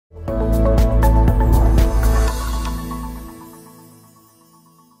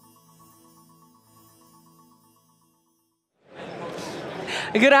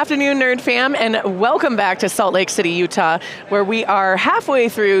Good afternoon, Nerd Fam, and welcome back to Salt Lake City, Utah, where we are halfway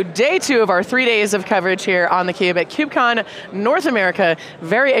through day 2 of our 3 days of coverage here on theCUBE at KubeCon North America.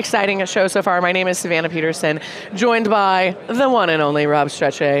 Very exciting show so far. My name is Savannah Peterson, joined by the one and only Rob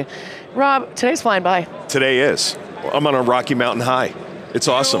Strechay. Rob, today's flying by. Today is. I'm on a Rocky Mountain high. It's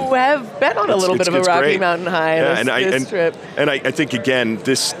awesome. You have been on a little bit of a Rocky Mountain high this trip. And I think, again,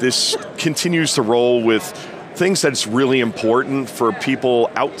 this continues to roll with things that's really important for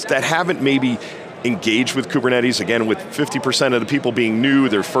people out that haven't maybe engaged with Kubernetes. Again, with 50% of the people being new,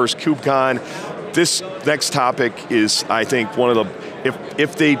 their first KubeCon. This next topic is, I think, one of the,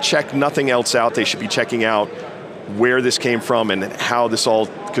 if they check nothing else out, they should be checking out where this came from and how this all,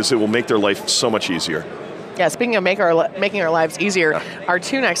 because it will make their life so much easier. Yeah, speaking of making our lives easier, our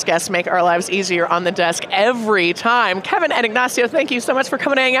 2 next guests make our lives easier on the desk every time. Kevin and Ignacio, thank you so much for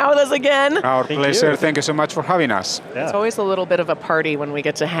coming to hang out with us again. Our pleasure, thank you so much for having us. Yeah. It's always a little bit of a party when we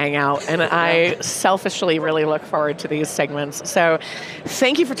get to hang out, and I selfishly really look forward to these segments. So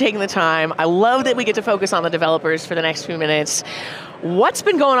thank you for taking the time. I love that we get to focus on the developers for the next few minutes. What's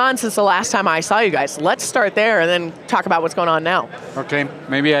been going on since the last time I saw you guys? Let's start there and then talk about what's going on now. Okay,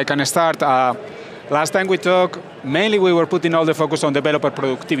 maybe I can start. Last time we talked, mainly we were putting all the focus on developer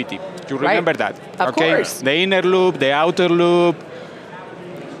productivity. You remember that? Of course. The inner loop, the outer loop.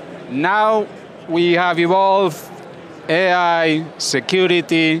 Now we have evolved AI,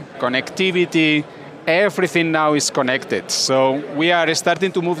 security, connectivity, everything now is connected. So we are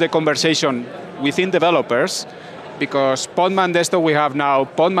starting to move the conversation within developers, because Podman Desktop, we have now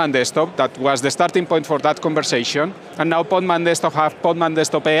Podman Desktop, that was the starting point for that conversation, and now Podman Desktop have Podman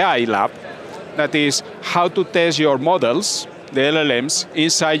Desktop AI Lab. That is how to test your models, the LLMs,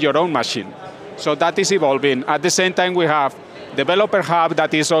 inside your own machine. So that is evolving. At the same time, we have Developer Hub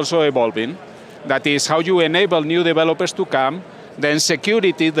that is also evolving. That is how you enable new developers to come. Then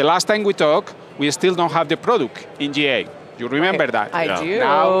security, the last time we talked, we still don't have the product in GA. You remember that? I do.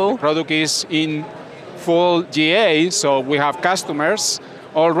 Now the product is in full GA, so we have customers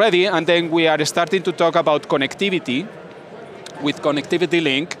already, and then we are starting to talk about connectivity with Connectivity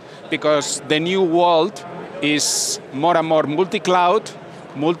Link, because the new world is more and more multi-cloud,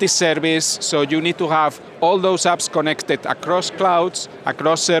 multi-service, so you need to have all those apps connected across clouds,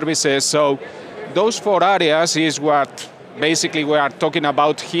 across services. So those 4 areas is what basically we are talking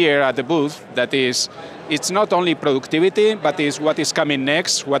about here at the booth. That is, it's not only productivity, but it's what is coming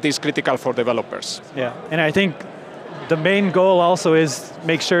next, what is critical for developers. Yeah, and I think the main goal also is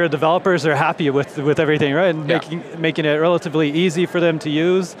make sure developers are happy with everything, right? And making it relatively easy for them to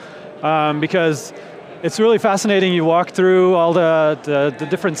use. Because it's really fascinating. You walk through all the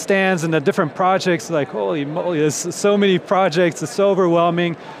different stands and the different projects, like holy moly, there's so many projects, it's so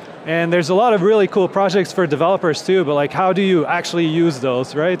overwhelming. And there's a lot of really cool projects for developers too, but like how do you actually use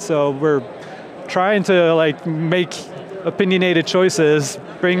those, right? So we're trying to like make opinionated choices,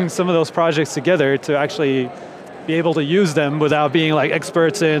 bring some of those projects together to actually be able to use them without being like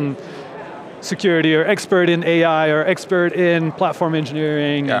experts in security or expert in AI or expert in platform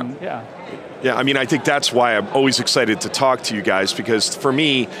engineering. Yeah, I mean, I think that's why I'm always excited to talk to you guys, because for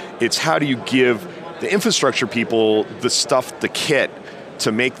me, it's how do you give the infrastructure people the stuff, the kit,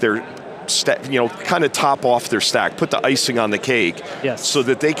 to make their, kind of top off their stack, put the icing on the cake, so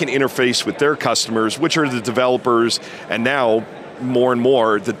that they can interface with their customers, which are the developers, and now more and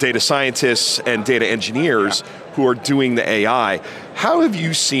more the data scientists and data engineers who are doing the AI. How have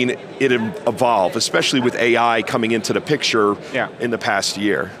you seen it evolve, especially with AI coming into the picture in the past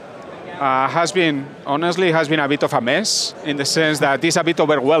year? Honestly, has been a bit of a mess, in the sense that it's a bit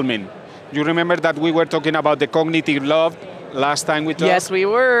overwhelming. You remember that we were talking about the cognitive load last time we talked? Yes, we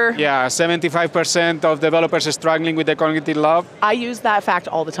were. Yeah, 75% of developers are struggling with the cognitive load. I use that fact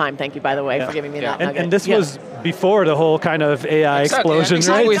all the time, thank you, by the way, for giving me that nugget. And this was before the whole kind of AI explosion,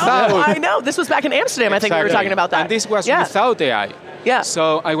 right? I know, this was back in Amsterdam, I think we were talking about that. And this was without AI. Yeah.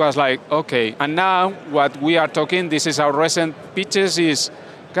 So I was like, okay, and now what we are talking, this is our recent pitches, is,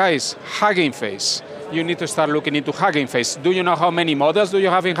 guys, Hugging Face. You need to start looking into Hugging Face. Do you know how many models do you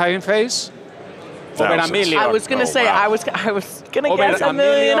have in Hugging Face? Over a million. I was going to say, I was going to guess a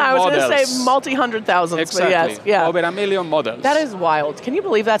million. I was going to say multi-hundred thousands. Exactly. But yes, over a million models. That is wild. Can you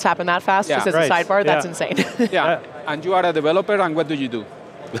believe that's happened that fast? Just as a sidebar, that's insane. And you are a developer, and what do?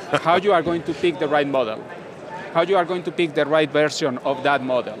 How you are going to pick the right model? How you are going to pick the right version of that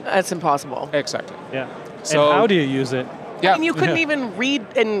model? That's impossible. Exactly. Yeah. So and how do you use it? I mean, you couldn't even read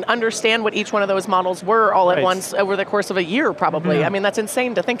and understand what each one of those models were all at once over the course of a year, probably. I mean, that's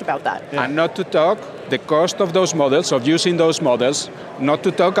insane to think about that. And not to talk the cost of those models, of using those models, not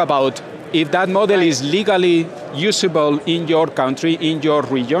to talk about if that model is legally usable in your country, in your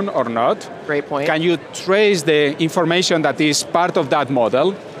region or not. Great point. Can you trace the information that is part of that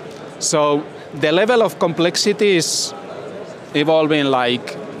model? So the level of complexity is evolving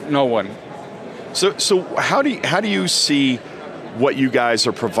like no one. So how do you see what you guys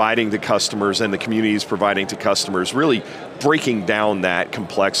are providing to customers and the community is providing to customers, really breaking down that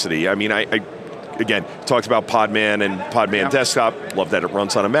complexity? I mean, I again, talked about Podman and Podman Desktop, love that it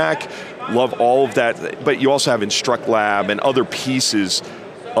runs on a Mac, love all of that, but you also have InstructLab and other pieces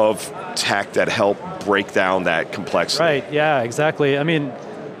of tech that help break down that complexity. Right, yeah, exactly. I mean,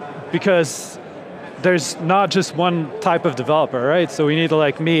 because there's not just one type of developer, right? So we need to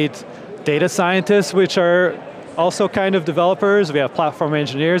like meet data scientists, which are also kind of developers. We have platform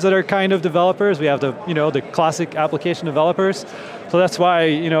engineers that are kind of developers. We have the, the classic application developers. So that's why,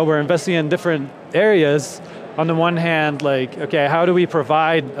 we're investing in different areas. On the one hand, like, okay, how do we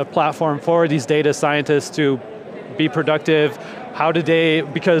provide a platform for these data scientists to be productive? How do they,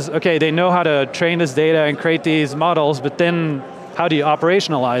 because, okay, they know how to train this data and create these models, but then how do you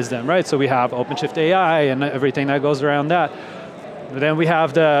operationalize them, right? So we have OpenShift AI and everything that goes around that. But then we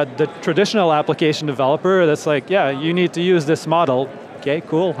have the traditional application developer that's like, yeah, you need to use this model. Okay,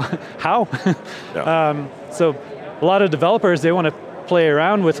 cool. How? Yeah. So a lot of developers, they want to play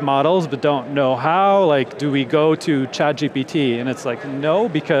around with models but don't know how. Like, do we go to ChatGPT? And it's like, no,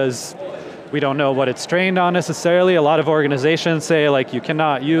 because we don't know what it's trained on necessarily. A lot of organizations say like, you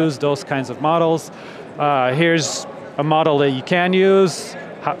cannot use those kinds of models. Here's a model that you can use.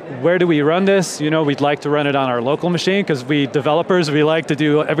 Where do we run this? We'd like to run it on our local machine because we developers, we like to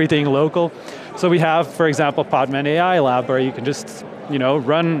do everything local. So we have, for example, Podman AI Lab where you can just,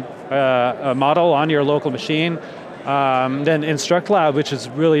 run a model on your local machine. Then InstructLab, which is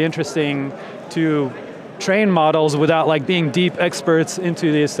really interesting to train models without like being deep experts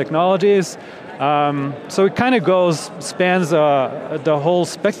into these technologies. So it kind of spans the whole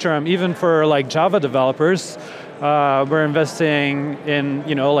spectrum, even for like Java developers. We're investing in,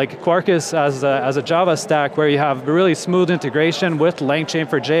 like Quarkus as a Java stack where you have really smooth integration with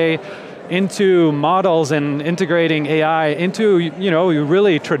LangChain4j into models and integrating AI into,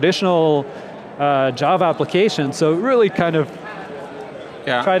 really traditional Java applications. So really kind of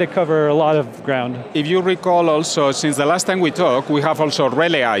try to cover a lot of ground. If you recall also, since the last time we talked, we have also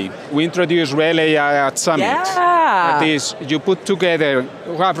RHEL AI. We introduced RHEL AI at Summit. Yeah. That is, you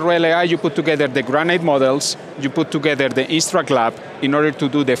have RHEL AI, you put together the Granite models, you put together the InstructLab in order to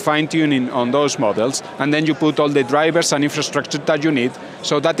do the fine-tuning on those models, and then you put all the drivers and infrastructure that you need.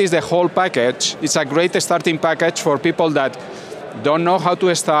 So that is the whole package. It's a great starting package for people that don't know how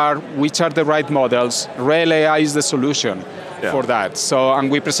to start, which are the right models. RHEL AI is the solution for that. So,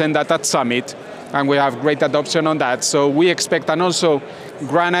 and we present that at Summit, and we have great adoption on that. So we expect, and also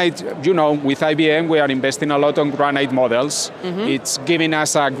Granite, with IBM, we are investing a lot on Granite models. Mm-hmm. It's giving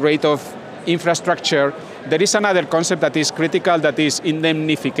us a great of infrastructure. There is another concept that is critical, that is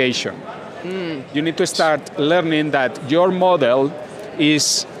indemnification. You need to start learning that your model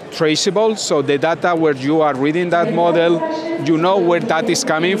is traceable, so the data where you are reading that model, you know where that is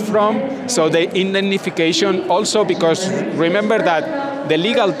coming from. So the indemnification also, because remember that the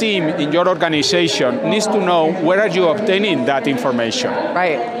legal team in your organization needs to know where are you obtaining that information.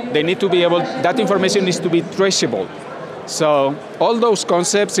 Right. They need to be able, that information needs to be traceable. So all those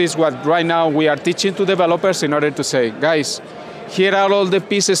concepts is what right now we are teaching to developers in order to say, guys, here are all the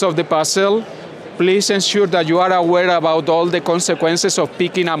pieces of the puzzle. Please ensure that you are aware about all the consequences of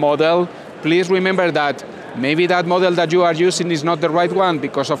picking a model. Please remember that maybe that model that you are using is not the right one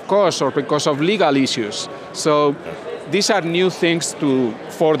because of cost or because of legal issues. So these are new things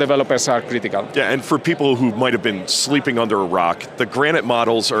for developers are critical. Yeah, and for people who might have been sleeping under a rock, the Granite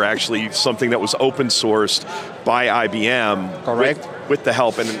models are actually something that was open sourced by IBM. Correct. With the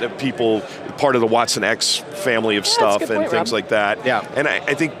help and people, part of the Watson X family of stuff and things like that. Yeah. And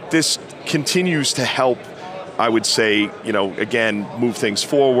I think this continues to help, I would say, again, move things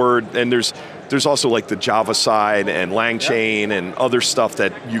forward. And there's also like the Java side and LangChain and other stuff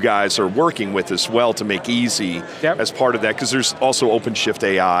that you guys are working with as well to make easy as part of that, because there's also OpenShift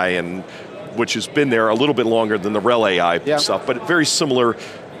AI, and which has been there a little bit longer than the RHEL AI stuff, but very similar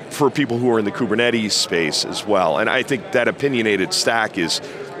for people who are in the Kubernetes space as well. And I think that opinionated stack is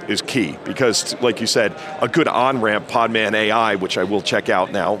key, because like you said, a good on-ramp Podman AI, which I will check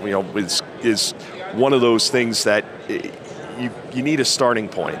out now, is one of those things that you need a starting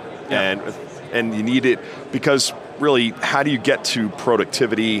point. And you need it because really, how do you get to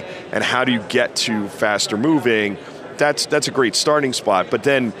productivity and how do you get to faster moving? That's a great starting spot. But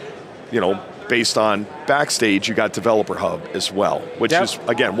then, based on Backstage, you got Developer Hub as well, which is,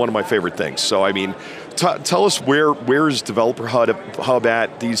 again, one of my favorite things. So, I mean, tell us where is Developer Hub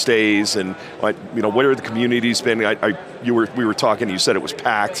at these days, and what are the communities been? We were talking, you said it was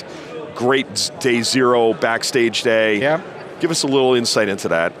packed. Great day zero, Backstage day. Yeah. Give us a little insight into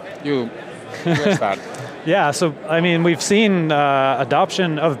that. You start. Yeah, so I mean, we've seen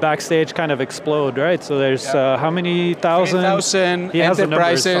adoption of Backstage kind of explode, right? So there's how many thousand? 3,000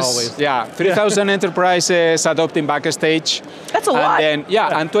 enterprises. Yeah, 3,000 enterprises adopting Backstage. That's a lot. And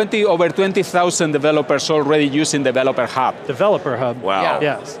then, and over 20,000 developers already using Developer Hub. Developer Hub. Wow. Yeah.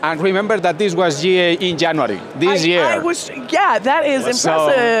 Yes. And remember that this was GA in January this year. That is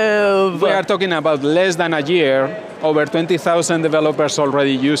impressive. We are talking about less than a year, over 20,000 developers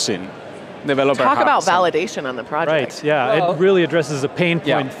already using Developer Hub. Talk about validation on the project. Right, yeah, it really addresses a pain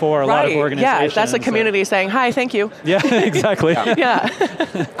point for a lot of organizations. Yeah, that's a community saying, hi, thank you. Yeah, exactly. Yeah.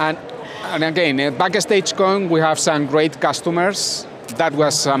 And again, at Backstage Con, we have some great customers. That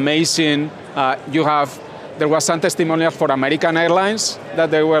was amazing. There was some testimonials for American Airlines that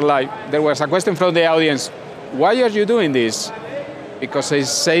they were like, there was a question from the audience, why are you doing this? Because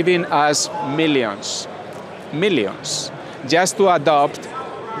it's saving us millions, just to adopt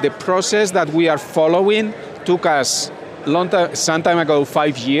the process that we are following. Took us some time ago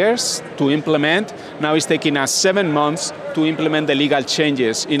 5 years to implement. Now it's taking us 7 months to implement the legal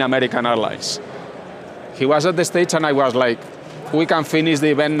changes in American Airlines. He was at the stage and I was like, we can finish the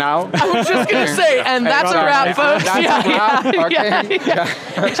event now. I was just going to say, and that's a wrap, folks. That's a wrap,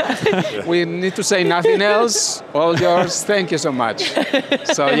 okay. We need to say nothing else. All yours. Thank you so much.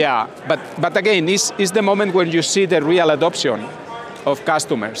 So yeah, but again, it's the moment when you see the real adoption of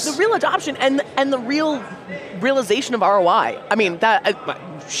customers. The real adoption and the real realization of ROI. I mean,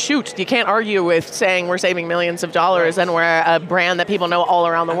 shoot, you can't argue with saying we're saving millions of dollars and we're a brand that people know all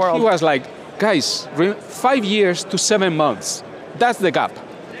around the world. He was like, guys, 5 years to 7 months. That's the gap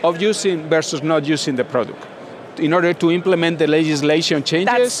of using versus not using the product. In order to implement the legislation changes.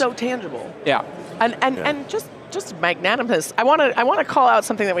 That's so tangible. Yeah. And just magnanimous. I want to call out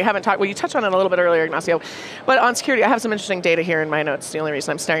something that we haven't talked. Well, you touched on it a little bit earlier, Ignacio, but on security, I have some interesting data here in my notes. The only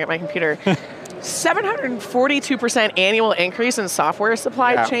reason I'm staring at my computer. 742% annual increase in software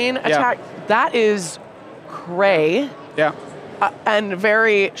supply chain attack. That is cray. Yeah. And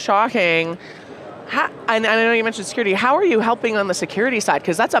very shocking. And I know you mentioned security. How are you helping on the security side?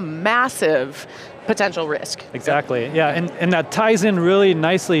 Because that's a massive potential risk. Exactly, yeah, and that ties in really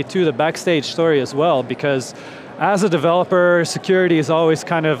nicely to the Backstage story as well, because as a developer, security is always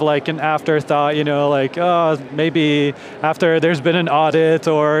kind of like an afterthought, like, maybe after there's been an audit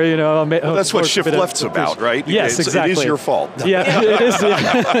or, Well, that's what Shift Left's about, right? Yes, exactly. It is your fault. Yeah, it is.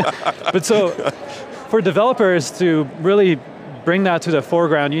 Yeah. But so, for developers to really bring that to the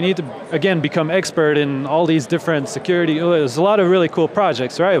foreground, you need to, again, become expert in all these different security. There's a lot of really cool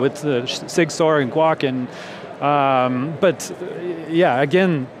projects, right, with the SigStor and Guac, but yeah,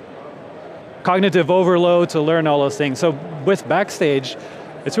 again, cognitive overload to learn all those things. So with Backstage,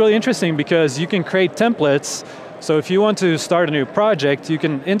 it's really interesting because you can create templates. So if you want to start a new project, you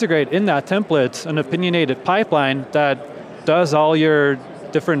can integrate in that template an opinionated pipeline that does all your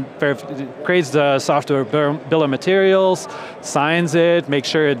creates the software bill of materials, signs it, make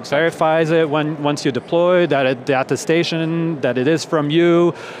sure it verifies it once you deploy, that the attestation that it is from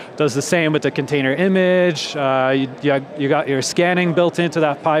you, does the same with the container image, you got your scanning built into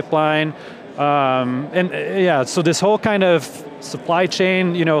that pipeline, so this whole kind of supply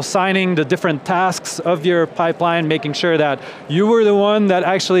chain, signing the different tasks of your pipeline, making sure that you were the one that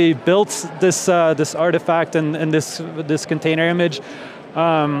actually built this artifact and this container image.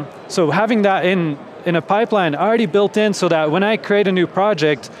 So having that in a pipeline already built in so that when I create a new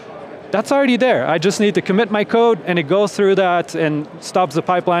project, that's already there. I just need to commit my code and it goes through that and stops the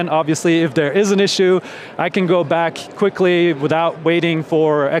pipeline. Obviously, if there is an issue, I can go back quickly without waiting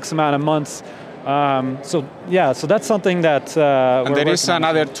for X amount of months. So that's something that and there is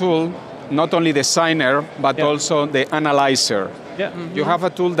another tool, not only the signer, but also the analyzer. Yeah. You have a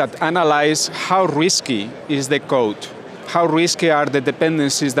tool that analyzes how risky is the code. How risky are the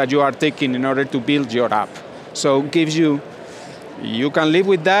dependencies that you are taking in order to build your app? So gives you can live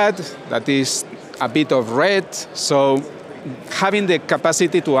with that. That is a bit of red. So having the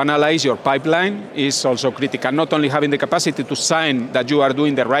capacity to analyze your pipeline is also critical. Not only having the capacity to sign that you are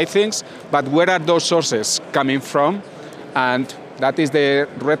doing the right things, but where are those sources coming from? And that is the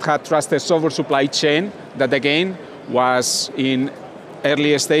Red Hat Trusted Software Supply Chain that again was in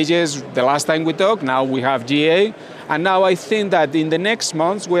early stages the last time we talked. Now we have GA. And now I think that in the next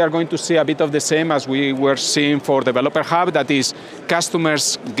months, we are going to see a bit of the same as we were seeing for Developer Hub, that is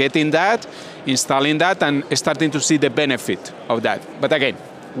customers getting that, installing that, and starting to see the benefit of that. But again,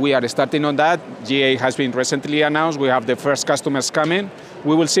 we are starting on that. GA has been recently announced. We have the first customers coming.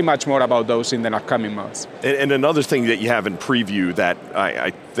 We will see much more about those in the upcoming months. And another thing that you have in preview that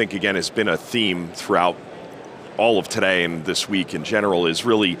I think, again, has been a theme throughout all of today and this week in general is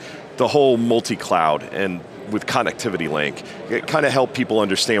really the whole multi-cloud and with Connectivity Link. It kind of help people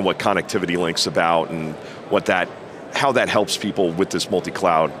understand what Connectivity Link's about and how that helps people with this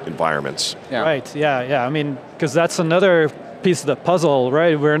multi-cloud environments. Yeah. Right, yeah. I mean, because that's another piece of the puzzle,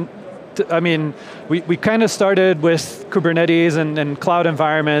 right? We kind of started with Kubernetes and cloud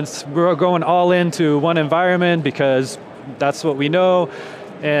environments. We're going all into one environment because that's what we know.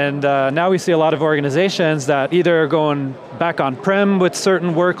 And now we see a lot of organizations that either are going back on-prem with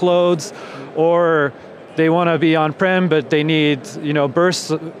certain workloads, or they want to be on-prem, but they need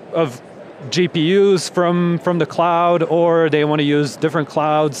bursts of GPUs from the cloud, or they want to use different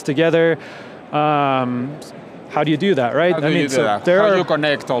clouds together. How do you do that, right? How do you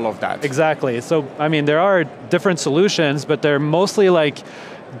connect all of that? Exactly. So, there are different solutions, but they're mostly like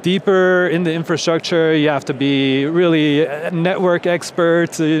deeper in the infrastructure. You have to be really a network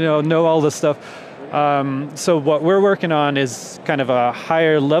expert, know all this stuff. So what we're working on is kind of a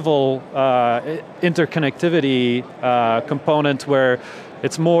higher level interconnectivity component where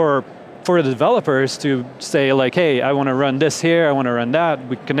it's more for the developers to say like, hey, I want to run this here, I want to run that,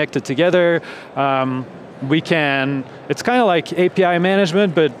 we connect it together. It's kind of like API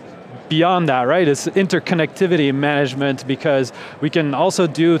management, but beyond that, right? It's interconnectivity management, because we can also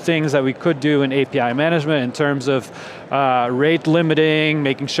do things that we could do in API management in terms of rate limiting,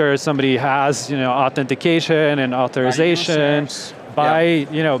 making sure somebody has authentication and authorization by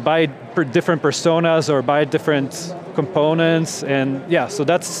different personas or by different components, and so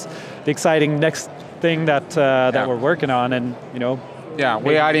that's the exciting next thing that we're working on, and Yeah,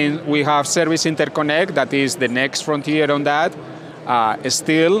 we have Service Interconnect, that is the next frontier on that.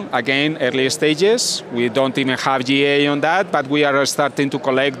 Still, again, early stages. We don't even have GA on that, but we are starting to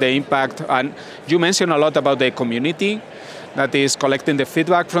collect the impact. And you mentioned a lot about the community, that is collecting the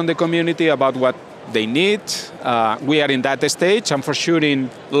feedback from the community about what they need. We are in that stage, and for sure in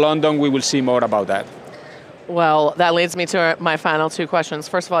London we will see more about that. Well, that leads me to my final two questions.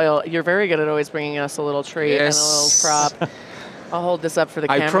 First of all, you're very good at always bringing us a little treat and a little prop. I'll hold this up for the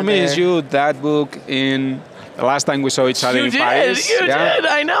camera. I promised you that book in the last time we saw each other in Paris. You did,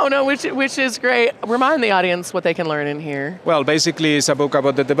 I know, which is great. Remind the audience what they can learn in here. Well, basically it's a book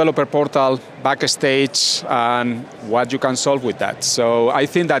about the developer portal, backstage, and what you can solve with that. So I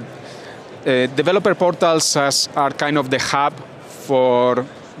think that developer portals are kind of the hub for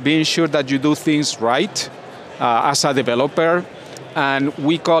being sure that you do things right as a developer. And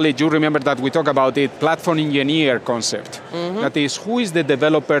we call it, you remember that we talk about it, platform engineer concept. Mm-hmm. That is, who is the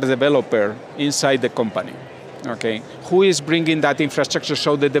developer inside the company? Okay, who is bringing that infrastructure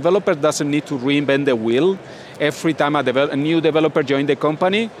so the developer doesn't need to reinvent the wheel every time a new developer joins the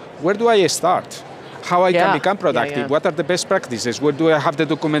company? Where do I start? How I can become productive? What are the best practices? Where do I have the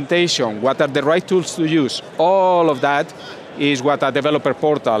documentation? What are the right tools to use? All of that is what a developer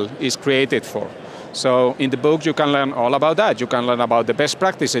portal is created for. So in the book, you can learn all about that. You can learn about the best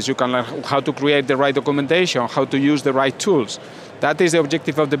practices. You can learn how to create the right documentation, how to use the right tools. That is the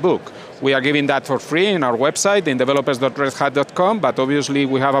objective of the book. We are giving that for free in our website, in developers.redhat.com, but obviously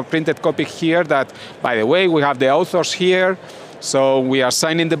we have a printed copy here that, by the way, we have the authors here, so we are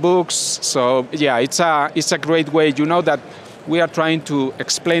signing the books. So yeah, it's a great way. You know that we are trying to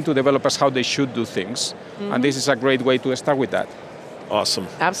explain to developers how they should do things, and this is a great way to start with that. Awesome.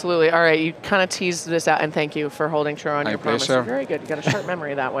 Absolutely. All right, you kind of teased this out, and thank you for holding true on your promise. You're very good. You got a sharp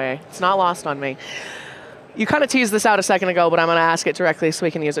memory that way. It's not lost on me. You kind of teased this out a second ago, but I'm going to ask it directly so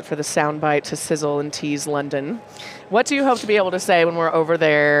we can use it for the soundbite to sizzle and tease London. What do you hope to be able to say when we're over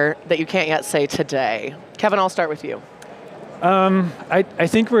there that you can't yet say today? Kevin, I'll start with you. I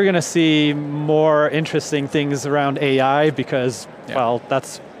think we're going to see more interesting things around AI because, well,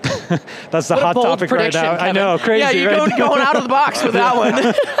 that's that's the hot topic right now. Kevin. I know, crazy. Yeah, you're going out of the box with that one.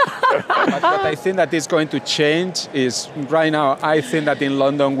 But what I think that is going to change is, right now, I think that in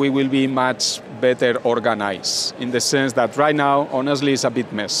London we will be much better organized, in the sense that right now, honestly, it's a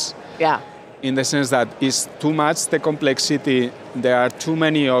bit mess. Yeah. In the sense that it's too much the complexity, there are too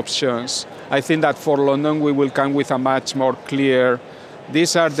many options. I think that for London we will come with a much more clear,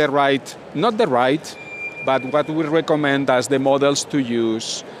 these are the right, not the right, but what we recommend as the models to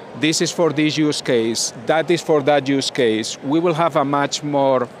use. This is for this use case, that is for that use case. We will have a much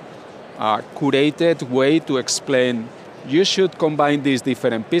more curated way to explain you should combine these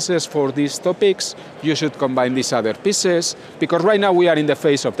different pieces for these topics, you should combine these other pieces, because right now we are in the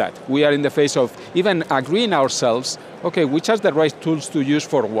phase of that. We are in the phase of even agreeing ourselves, okay, which are the right tools to use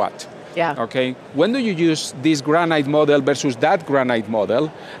for what? Yeah. Okay, when do you use this granite model versus that granite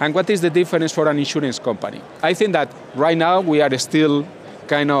model, and what is the difference for an insurance company? I think that right now we are still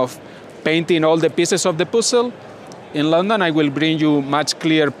kind of painting all the pieces of the puzzle. In London, I will bring you much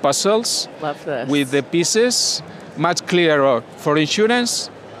clearer puzzles. Love this. With the pieces, much clearer for insurance.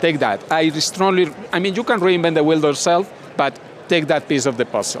 Take that. I mean, you can reinvent the wheel yourself, but take that piece of the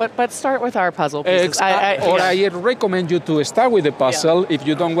puzzle. But start with our puzzle pieces. I recommend you to start with the puzzle if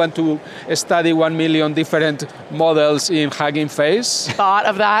you don't want to study 1 million different models in Hugging Face. Thought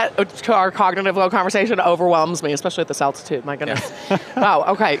of that to our cognitive load conversation overwhelms me, especially at this altitude, my goodness. Yeah. Wow,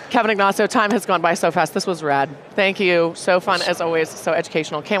 okay, Kevin, Ignacio, time has gone by so fast. This was rad. Thank you, so fun as always, so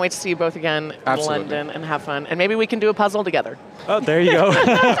educational. Can't wait to see you both again in London and have fun. And maybe we can do a puzzle together. Oh, there you go.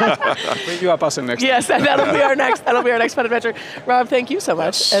 Bring you a puzzle next time. Yes, that'll be our next fun adventure. Rob, thank you so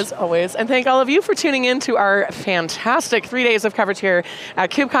much, as always. And thank all of you for tuning in to our fantastic 3 days of coverage here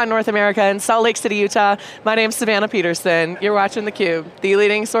at KubeCon North America in Salt Lake City, Utah. My name's Savannah Peterson. You're watching theCUBE, the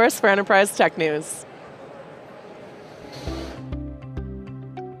leading source for enterprise tech news.